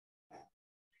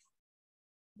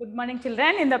Good morning,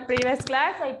 children. In the previous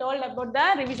class, I told about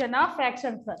the revision of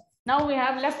fractions. Now we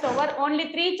have left over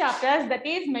only 3 chapters, that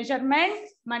is measurement,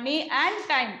 money and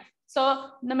time. So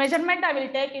the measurement I will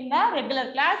take in the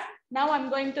regular class. Now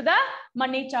I'm going to the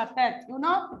money chapter. You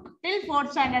know, till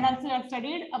 4th standard also I have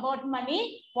studied about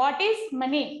money. What is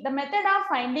money? The method of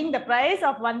finding the price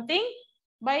of one thing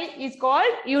is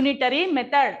called unitary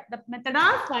method. The method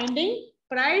of finding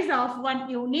price of one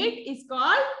unit is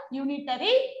called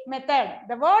unitary method.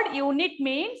 The word unit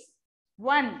means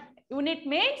one. Unit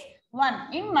means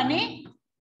one. In money,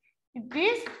 it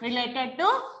is related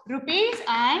to rupees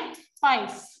and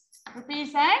pies.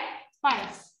 Rupees and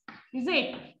pies. Is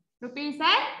it? Rupees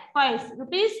and pies.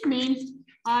 Rupees means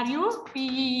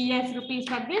R-U-P-E-S. Rupees,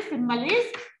 like this. Symbol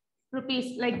is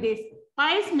rupees, like this.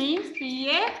 Pies means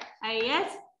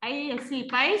P-A-I-S-I-S-C.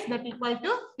 Pies, that equal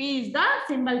to P is the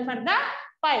symbol for the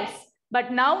pies.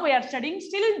 But now we are studying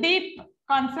still deep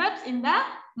concepts in the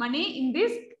money in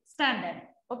this standard.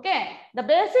 Okay. The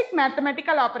basic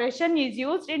mathematical operation is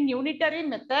used in unitary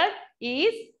method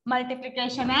is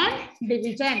multiplication and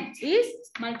division.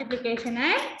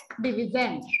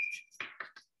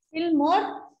 Still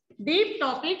more deep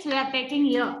topics we are taking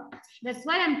here. That's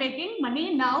why I'm taking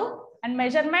money now, and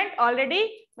measurement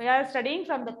already we are studying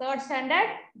from the 3rd standard.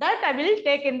 That I will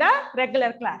take in the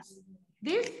regular class.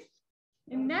 This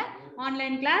in the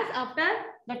online class. After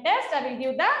the test, I will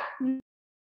give the.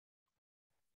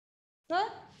 So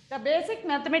the basic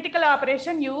mathematical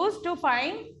operation used to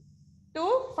find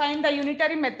the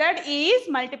unitary method is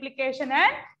multiplication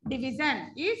and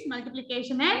division.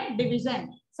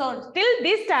 So till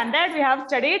this standard we have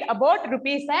studied about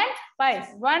rupees and pies.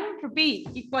 1 rupee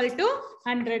equal to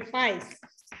 100 pies.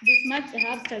 This much we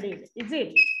have studied. Is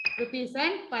it? Rupees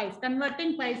and pies.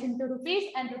 Converting pies into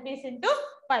rupees and rupees into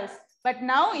pies. But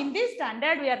now in this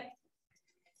standard we are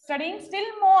studying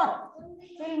still more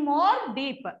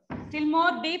deep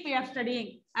we are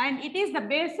studying, and it is the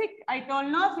basic. I told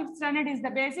now 5th standard is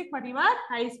the basic for your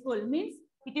high school, means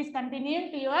it is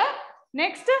continuing to your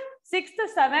next 6th,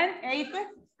 7th, 8th,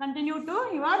 continue to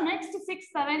your next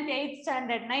 6th, 7th, 8th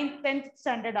standard, 9th, 10th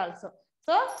standard also.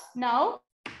 So now,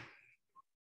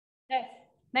 yes,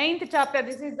 9th chapter,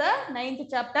 this is the 9th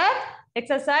chapter,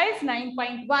 exercise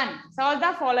 9.1. Solve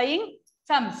the following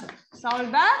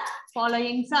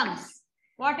sums.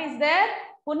 What is there?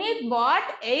 Puneet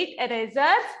bought 8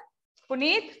 erasers.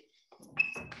 Puneet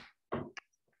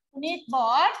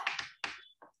bought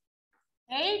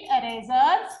 8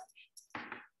 erasers.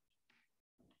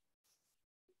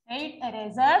 8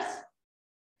 erasers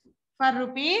for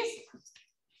rupees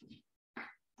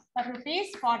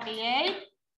 48.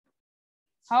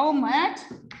 How much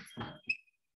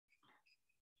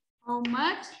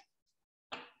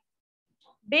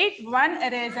did one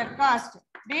eraser cost?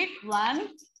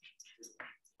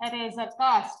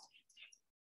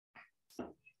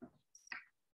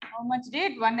 How much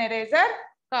did one eraser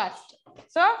cost?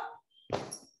 So,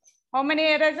 how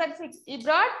many erasers he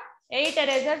brought? 8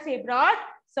 erasers he brought.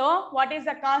 So, what is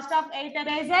the cost of 8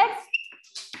 erasers?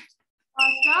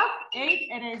 Cost of 8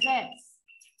 erasers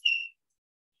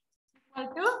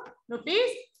equal to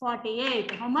rupees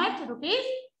 48. How much? Rupees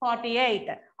 48.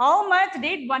 How much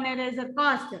did one eraser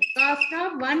cost? Cost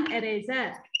of one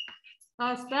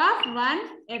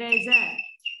eraser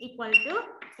equal to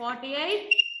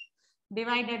 48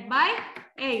 divided by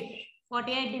 8.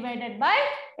 48 divided by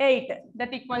 8.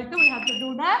 That equal to, we have to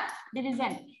do the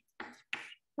division.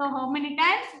 So how many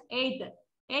times? 8.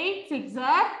 8 6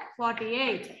 are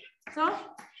 48. So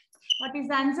what is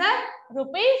the answer?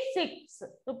 Rupees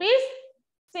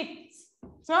 6.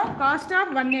 So cost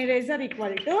of one eraser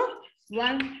equal to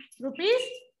 1 rupees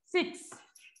 6.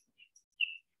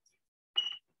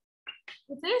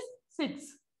 Rupees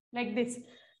 6, like this.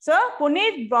 So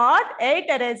Puneet bought 8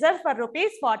 erasers for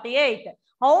rupees 48.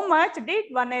 How much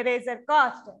did one eraser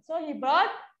cost? So he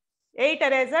bought 8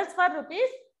 erasers for rupees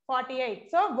 48.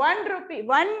 So 1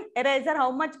 eraser,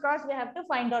 how much cost we have to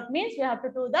find out, means we have to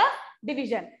do the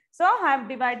division. So I have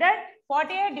divided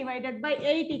 48 divided by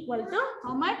 8 equal to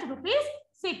how much? Rupees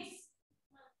 6.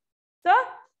 So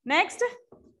next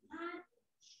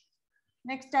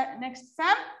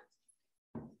sum.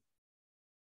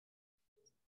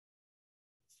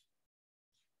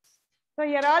 So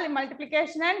here all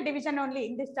multiplication and division only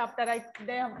in this chapter.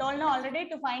 They have told now already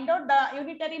to find out the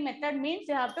unitary method, means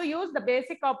you have to use the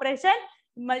basic operation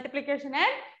multiplication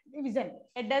and division.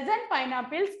 A dozen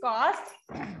pineapples cost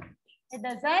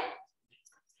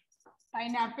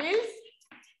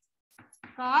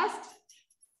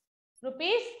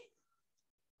rupees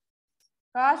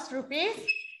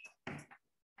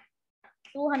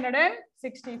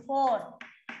 264.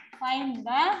 find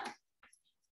the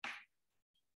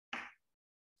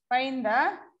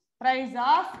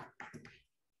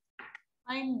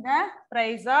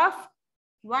price of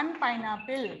one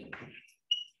pineapple.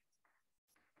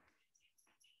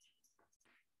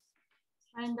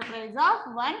 Find the price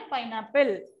of one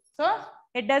pineapple. So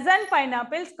a dozen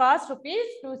pineapples cost rupees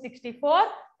 264.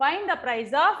 Find the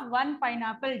price of one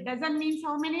pineapple. Dozen means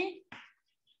how many?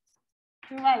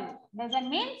 12. Dozen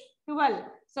means 12.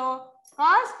 So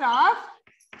cost of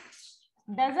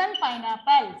dozen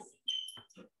pineapples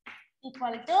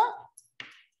equal to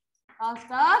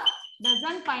cost of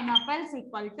dozen pineapples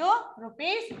equal to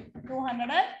rupees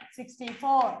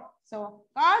 264. So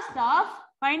cost of,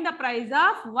 find the price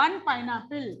of one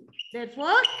pineapple.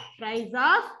 Therefore price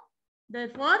of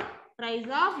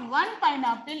one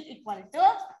pineapple equal to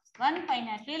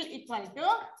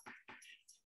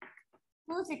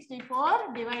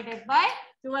 264 divided by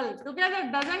 12.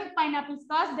 Together dozen pineapples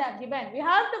cost they are given. We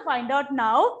have to find out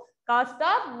now cost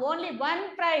of only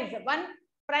one price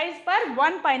per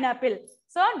one pineapple.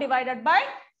 So divided by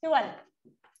 12.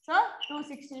 So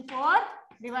 264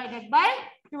 divided by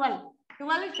 12.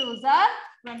 12 twos are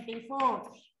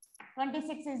 24.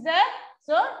 26 is there.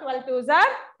 So 12 twos are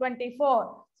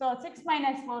 24. So 6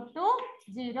 minus 4 2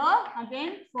 0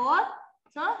 again 4.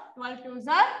 So 12 twos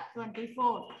are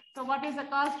 24. So what is the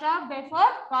cost of? Therefore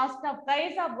cost of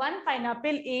price of one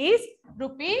pineapple is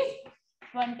rupees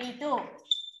 22.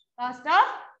 Cost of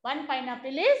one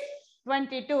pineapple is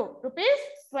 22 rupees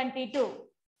 22.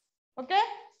 Okay,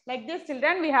 like this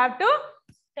children we have to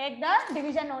take the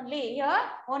division only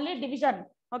here, only division.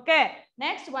 Okay,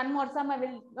 next one more sum I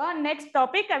will go, next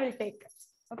topic I will take.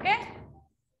 Okay,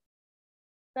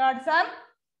 third sum.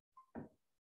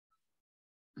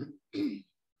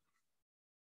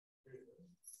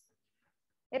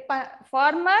 A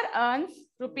farmer earns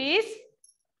rupees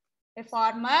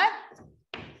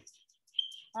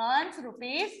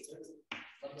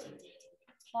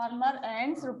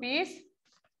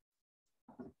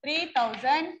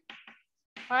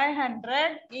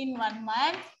 3,500 in 1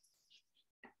 month.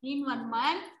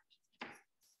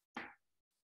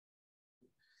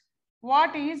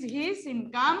 What is his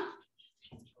income?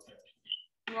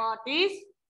 What is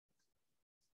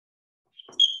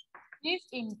his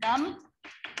income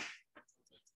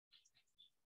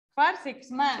for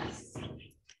 6 months?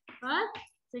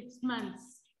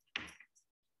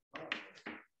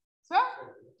 So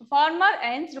the farmer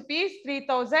earns rupees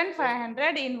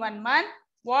 3,500 in 1 month.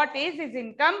 What is his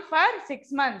income for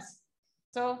 6 months?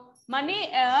 So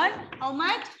money earned, how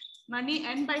much? Money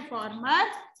earned by farmer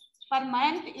per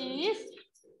month is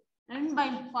earned by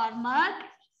farmer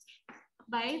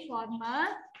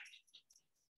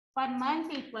per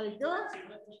month equal to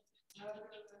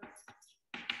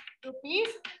rupees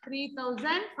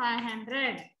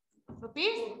 3,500.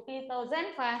 Rupees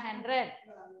 3,500.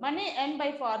 Money earned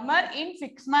by farmer in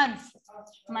 6 months.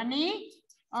 Money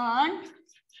earned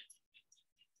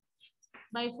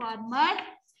by farmer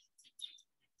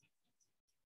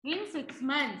in 6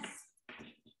 months.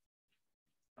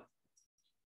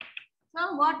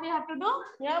 So what we have to do?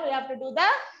 Here we have to do the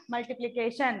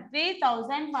multiplication.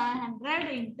 3,500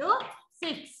 into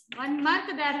 6. 1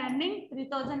 month they are earning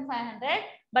 3,500,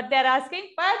 but they are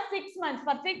asking per 6 months.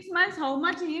 For 6 months, how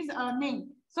much he is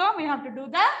earning? So we have to do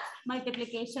the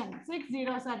multiplication. 6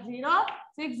 zeros are 0,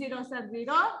 6 zeros are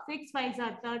 0, 6 fives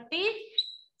are 30,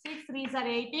 6 threes are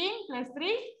 18, plus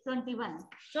 3, 21.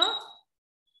 So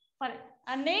for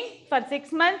earning for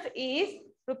 6 months is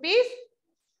rupees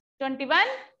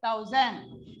 21,000.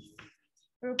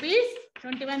 Rupees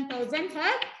 21,000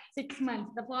 for 6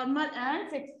 months. The farmer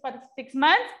earns for 6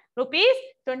 months rupees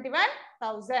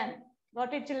 21,000.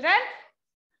 Got it, children?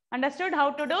 Understood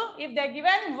how to do? If they're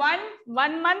given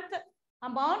one month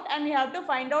amount and we have to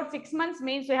find out 6 months,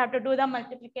 means we have to do the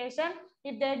multiplication.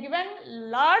 If they're given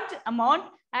large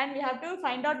amount and we have to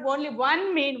find out only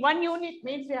one unit,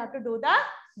 means we have to do the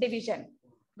division.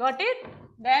 Got it?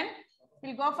 Then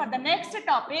we'll go for the next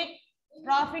topic,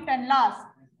 profit and loss.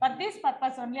 For this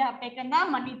purpose only I have taken the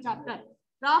money chapter.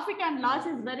 Profit and loss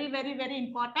is very, very, very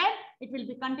important. It will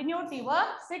be continued to your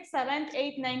 6th, 7th,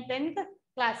 8th, 9th, 10th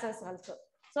classes also.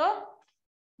 So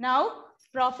now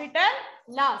profit and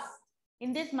loss.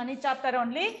 In this money chapter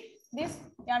only, this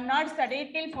you have not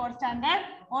studied till 4th standard.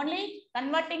 Only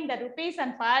converting the rupees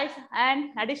and pies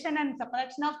and addition and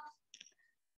subtraction of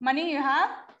money you have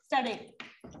studied.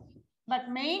 But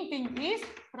main thing is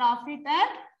profit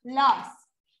and loss.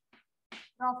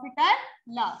 Profit and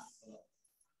loss.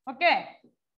 Okay.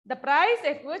 The price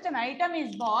at which an item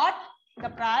is bought, the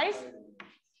price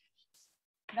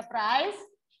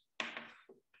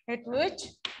at which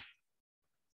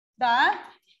the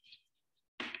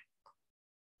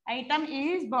item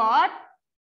is bought,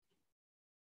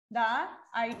 the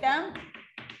item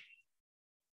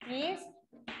is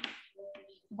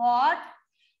bought,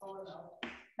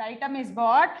 the item is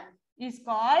bought is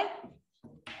called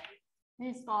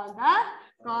the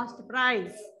cost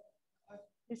price.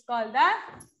 Is called the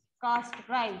cost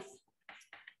price.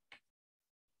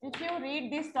 If you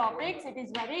read these topics, it is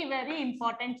very, very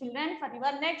important, children, for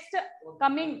your next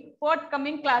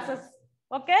forthcoming classes.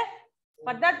 Okay?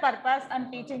 For that purpose, I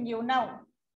am teaching you now.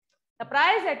 The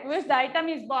price at which the item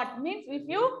is bought means if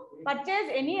you purchase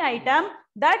any item,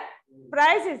 that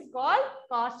price is called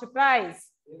cost price.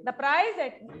 The price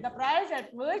at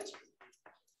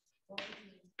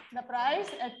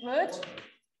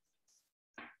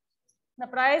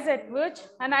which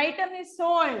an item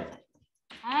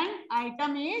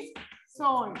is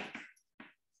sold.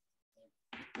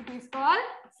 It is called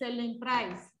selling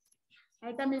price.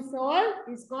 Item is sold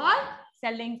is called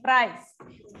selling price.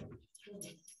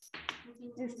 It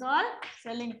is called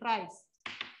selling price.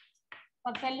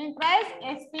 For selling price,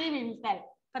 SP we will tell.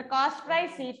 For cost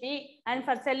price, CP, and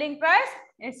for selling price,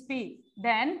 SP.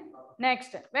 Then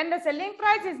next, when the selling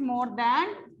price is more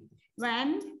than,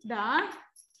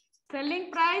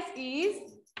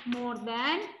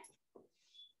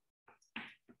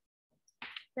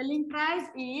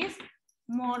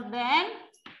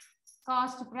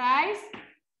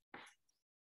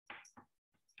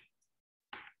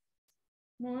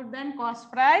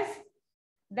 cost price,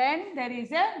 then there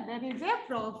is a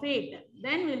profit.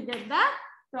 Then we'll get the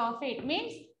profit.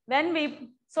 Means when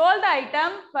we sold the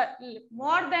item for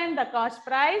more than the cost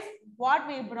price, what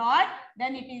we brought,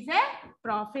 then it is a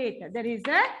profit. There is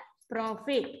a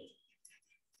profit.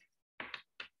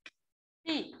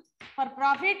 P. For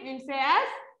profit, we'll say as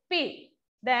P.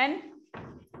 Then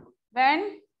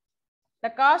when the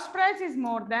cost price is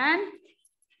more than,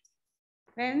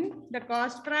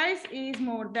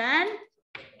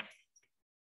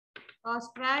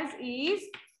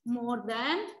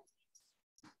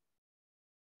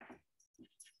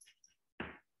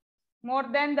 more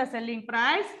than the selling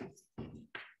price,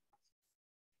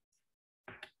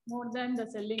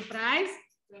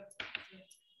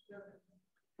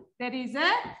 there is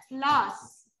a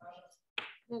loss.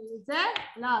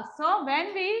 So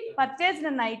when we purchased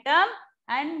an item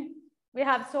and we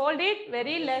have sold it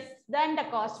very less than the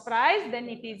cost price, then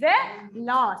it is a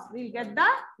loss. We will get the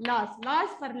loss.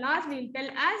 For loss we will tell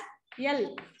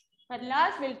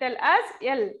as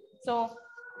L. So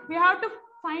we have to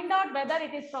find out whether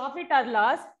it is profit or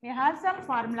loss. We have some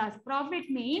formulas. Profit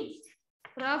means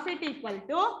profit equal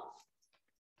to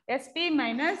SP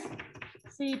minus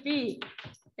CP.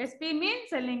 SP means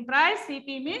selling price,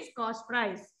 CP means cost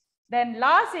price. Then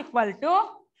loss equal to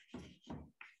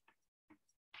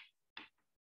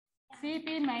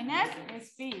CP minus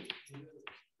SP.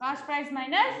 Cost price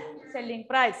minus selling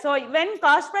price. So when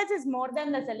cost price is more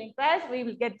than the selling price, we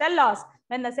will get the loss.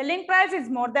 When the selling price is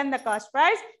more than the cost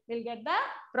price, we will get the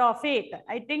profit.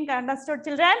 I think understood,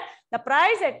 children? The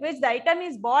price at which the item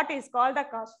is bought is called the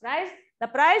cost price. The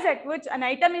price at which an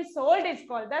item is sold is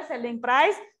called the selling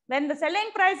price. When the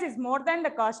selling price is more than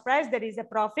the cost price, there is a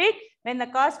profit. When the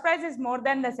cost price is more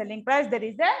than the selling price, there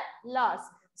is a loss.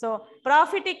 So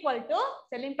profit equal to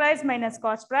selling price minus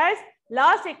cost price.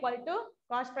 Loss equal to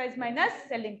cost price minus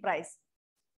selling price.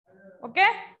 Okay.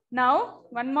 Now,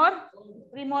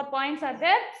 three more points are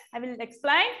there. I will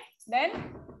explain. Then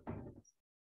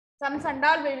sums and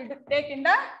all we will take in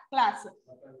the class.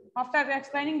 After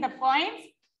explaining the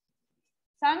points,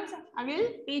 sums I will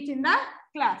teach in the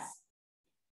class.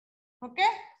 Okay.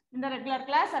 In the regular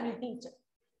class, I will teach.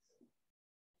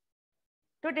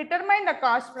 To determine the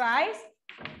cost price,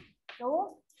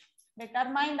 to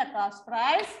determine the cost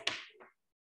price,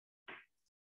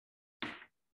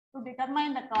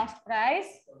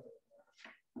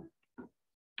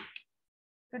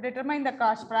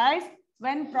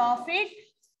 when profit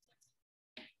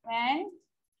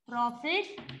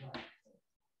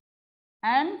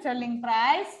and selling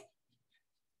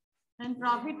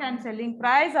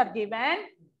price, are given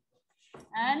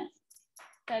and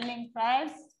selling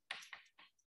price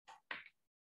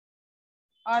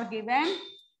are given,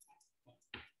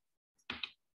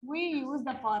 we use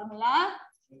the formula,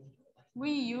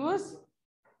 we use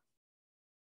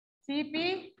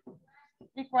CP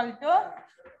equal to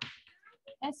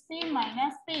SP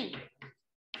minus P.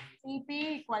 CP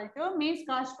equal to means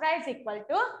cost price equal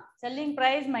to selling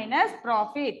price minus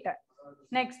profit.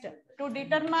 Next, to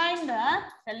determine the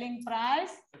selling price,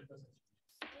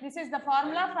 this is the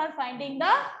formula for finding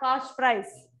the cost price.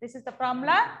 This is the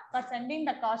formula for finding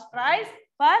the cost price.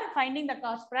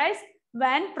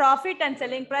 when profit and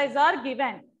selling price are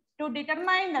given. To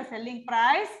determine the selling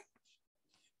price,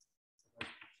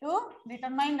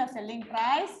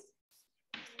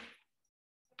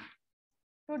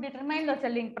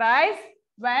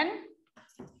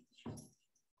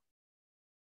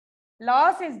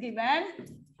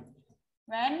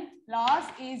 when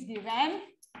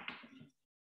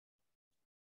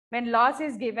loss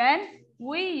is given,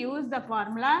 we use the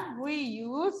formula,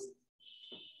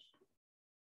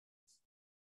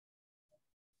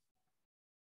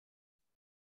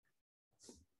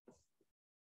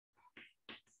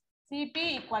 CP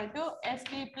equal to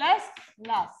SP plus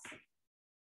loss.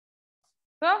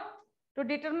 So to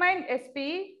determine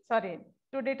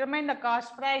to determine the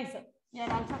cost price, here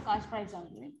also cost price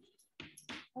only.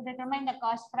 To determine the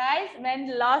cost price,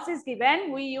 when loss is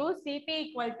given, we use CP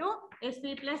equal to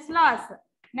SP plus loss.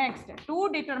 Next, to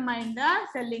determine the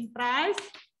selling price,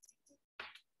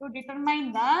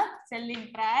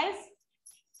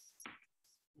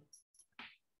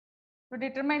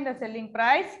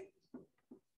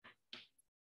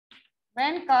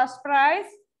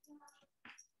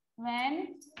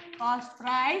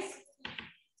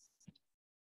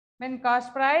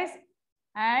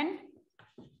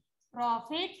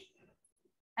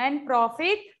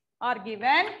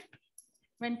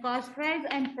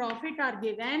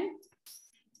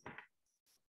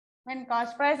 when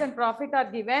cost price and profit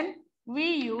are given, we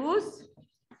use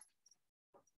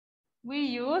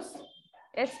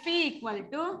SP equal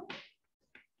to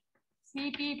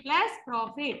CP plus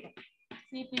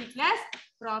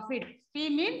profit. P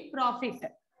means profit.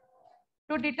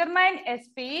 To determine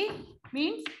SP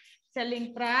means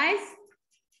selling price.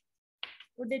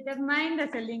 To determine the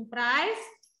selling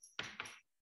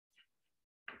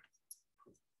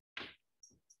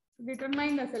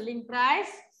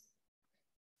price,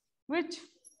 which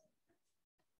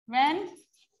when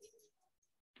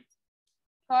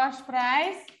cost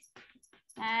price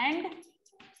and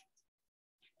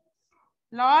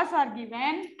loss are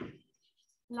given,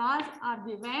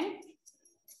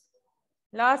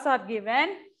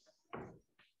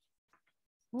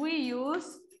 we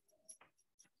use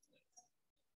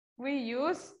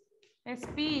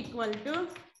SP equal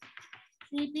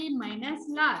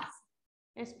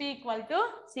to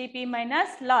CP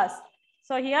minus loss.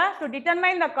 So here, to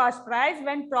determine the cost price,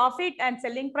 when profit and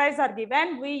selling price are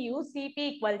given, we use CP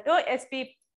equal to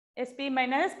SP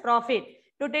minus profit.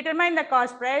 To determine the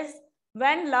cost price,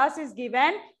 when loss is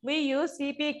given, we use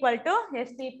CP equal to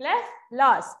SP plus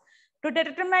loss. To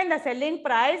determine the selling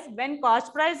price, when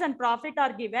cost price and profit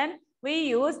are given, we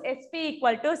use SP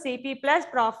equal to CP plus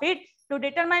profit. To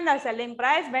determine the selling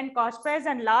price, when cost price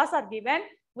and loss are given,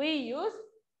 we use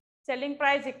selling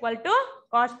price equal to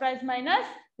cost price minus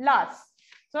loss.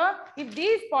 So if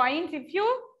these points, if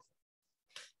you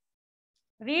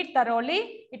read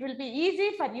thoroughly, it will be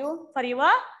easy for you for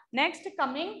your next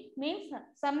coming means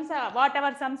sums,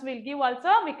 whatever sums we'll give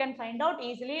also, we can find out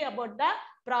easily about the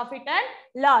profit and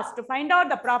loss. To find out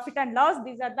the profit and loss,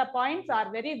 these are the points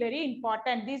are very, very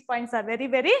important. These points are very,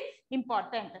 very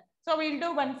important. So we'll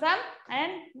do one sum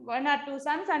and one or two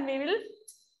sums, and we will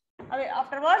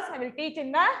afterwards I will teach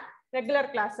in the regular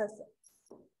classes.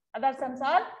 Other sums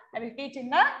are I will teach in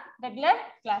the regular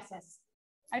classes.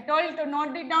 I told you to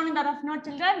note it down in the rough note,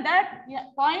 children, that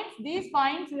these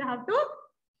points you have to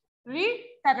read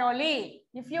thoroughly.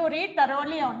 If you read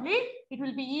thoroughly only, it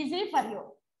will be easy for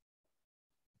you.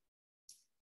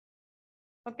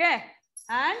 Okay.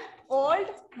 An old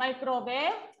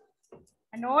microwave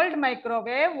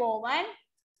oven.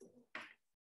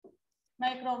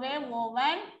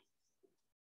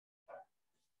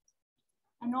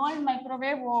 An old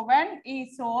microwave oven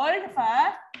is sold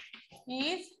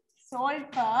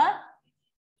for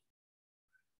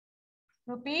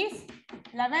rupees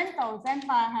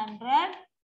 11,500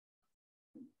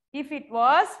 if it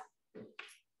was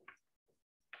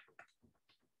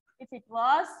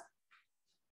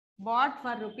bought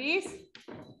for rupees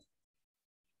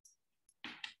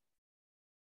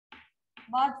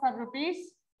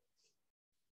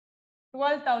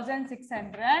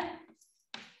 12,600.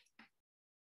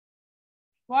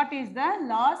 What is the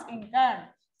loss incurred?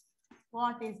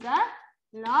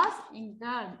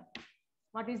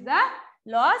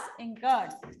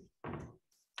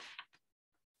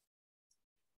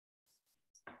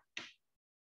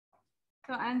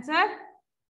 So answer,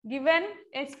 given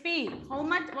SP, how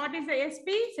much, what is the SP?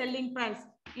 Selling price.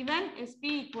 Given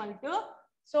SP equal to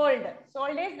sold.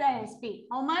 Sold is the SP.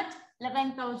 How much?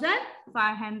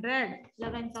 11,500.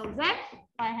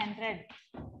 11,500.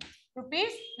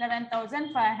 Rupees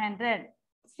 11,500.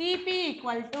 CP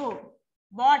equal to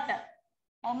bought.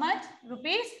 How much?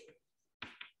 Rupees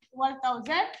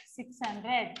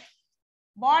 12,600.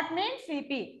 Bought means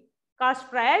CP, cost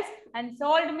price, and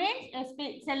sold means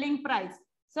SP, selling price.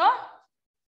 So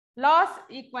loss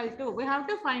equal to, we have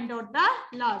to find out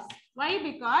the loss. Why?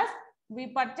 Because we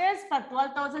purchased for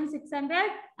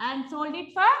 12,600 and sold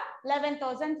it for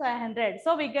 11,500.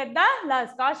 So we get the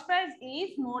loss. Cost price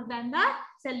is more than the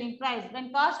selling price.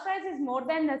 When cost price is more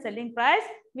than the selling price,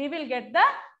 we will get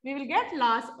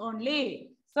loss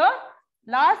only. So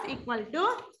loss equal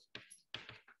to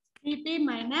CP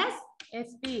minus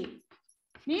SP,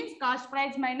 means cost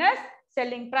price minus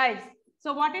selling price.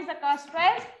 So what is the cost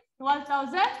price?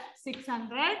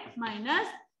 12,600 minus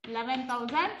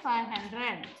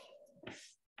 11,500.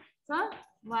 So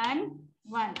 1,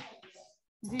 1,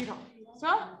 0.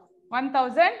 So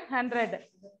 1,100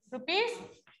 rupees.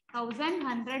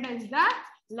 1,100 is the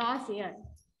loss here.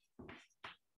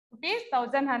 Rupees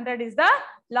 1,100 is the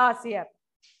loss here.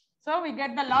 So we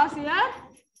get the loss here,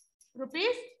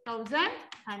 rupees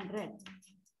 1,100.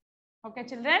 Okay,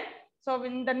 children. So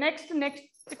in the next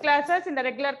classes, in the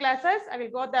regular classes, I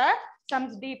will go the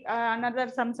sums deep. Another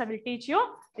sums I will teach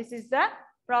you. This is the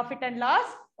profit and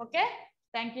loss. Okay.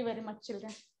 Thank you very much,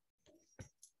 children.